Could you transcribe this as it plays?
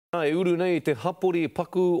E uru nei te hapori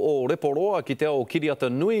paku o Reporoa ki te ao kiriata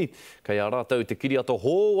nui, kei a rātou te kiriata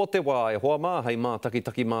hō o te wā e hoa mā, hei mā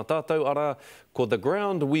taki mā tātou ara, ko The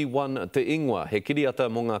Ground We Won te ingoa. He kiriata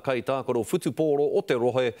mō ngā kai tākoro futupōro o te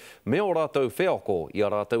rohe, me o rātou whiako i a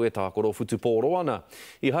rātou e tākoro futupōro ana.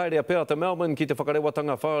 I haerea pēr te Melbourne ki te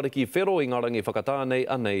whakarewatanga whāriki whero i ngā rangi whakatānei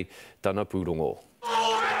anei tana pūrongo.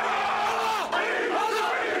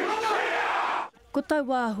 Ko tau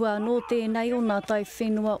wāhua nō tēnei o nā tai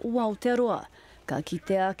whenua o Aotearoa, ka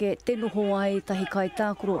kite ake te noho ai tahi kai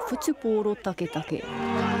tākoro futupōro take.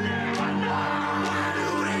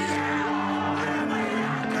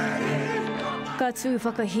 Ka tū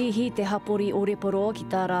whakahihi te hapori o Reporoa ki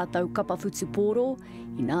tā rātau kapa futupōro,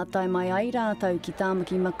 i nā tai mai ai rātau ki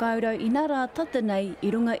tāmaki makaurau i nā rā tata nei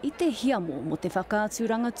i runga i te hiamo mo te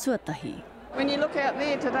whakāturanga tuatahi. When you look out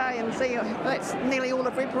there today and see that's nearly all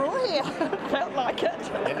of Reporoa here, felt like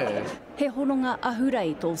it. Yeah. He hononga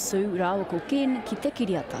ahurei tō Sū rāua ko Ken ki te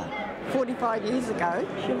kiriata. 45 years ago,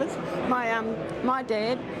 my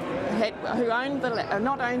dad, who owned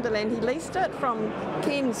not owned the land, he leased it from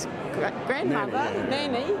Ken's grandmother,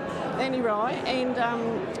 Nanny Rye, and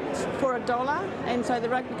for $1, and so the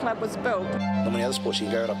rugby club was built. How many other sports you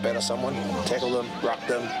can go out and batter someone, tackle them, ruck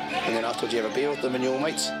them, and then afterwards you have a beer with them and your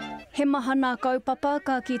mates. He mahana kaupapa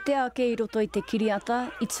ka kite ake i roto i te kiriata,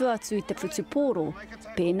 i tuatu i te futupōro,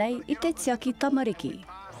 pēnei i te tiaki tamariki.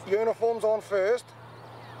 Uniforms on first,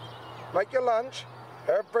 make your lunch,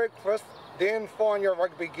 have breakfast, then find your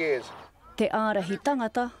rugby gears. Te ārahi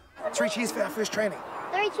tangata. 3 cheers for our first training.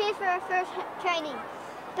 3 cheers for our first training.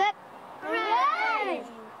 Bip, hooray!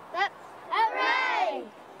 Bip, hooray!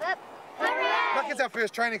 Bip, hooray! Look, it's our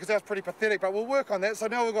first training because that was pretty pathetic, but we'll work on that, so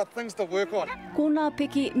now we've got things to work on. Ko nā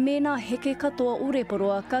peki mēnā heke katoa o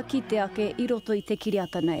Reporoa ka kite ake i roto i te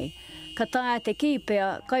kiriata nei. Ka taia te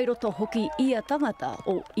kīpea kai roto hoki ia tangata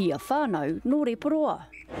o ia whānau no Reporoa.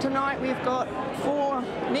 Tonight we've got 4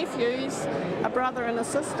 nephews, a brother and a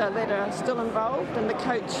sister that are still involved, and the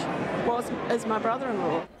coach is my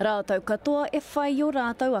brother-in-law. Rātou katoa e whai o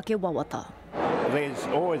rātou ake wawata. There's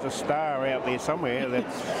always a star out there somewhere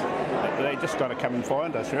they just got to come and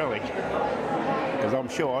find us, really. Because I'm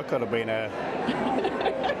sure I could have been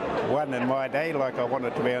one in my day, like I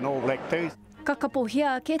wanted to be an All Black too. Ka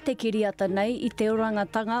kapohia ake te kiriata nei i te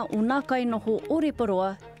orangatanga o nā kainoho o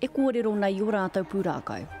Reporoa e kōrero nei o rātou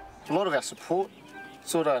pūrākau. A lot of our support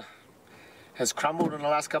sort of has crumbled in the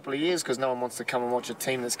last couple of years because no one wants to come and watch a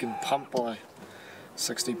team that's getting pumped by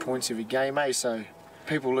 60 points every game, So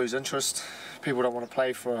people lose interest. People don't want to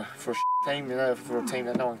play for a team, for a team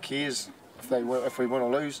that no one cares if we win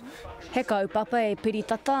or lose. He kaupapa e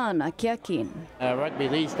piritata ana kia Ken. Rugby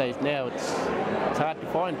these days now, it's hard to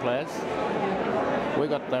find players. We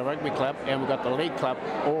got the rugby club and we got the league club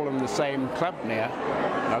all in the same club now.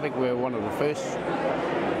 I think we're one of the first.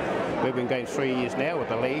 We've been going 3 years now with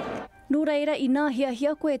the league. Nō reira i nā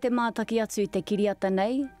hia koe te mātaki atu i te kiriata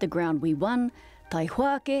nei, The Ground We Won, tai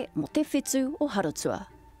hoake mo te whetū o Haratua.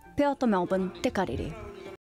 Pēr Melbourne, te Karere.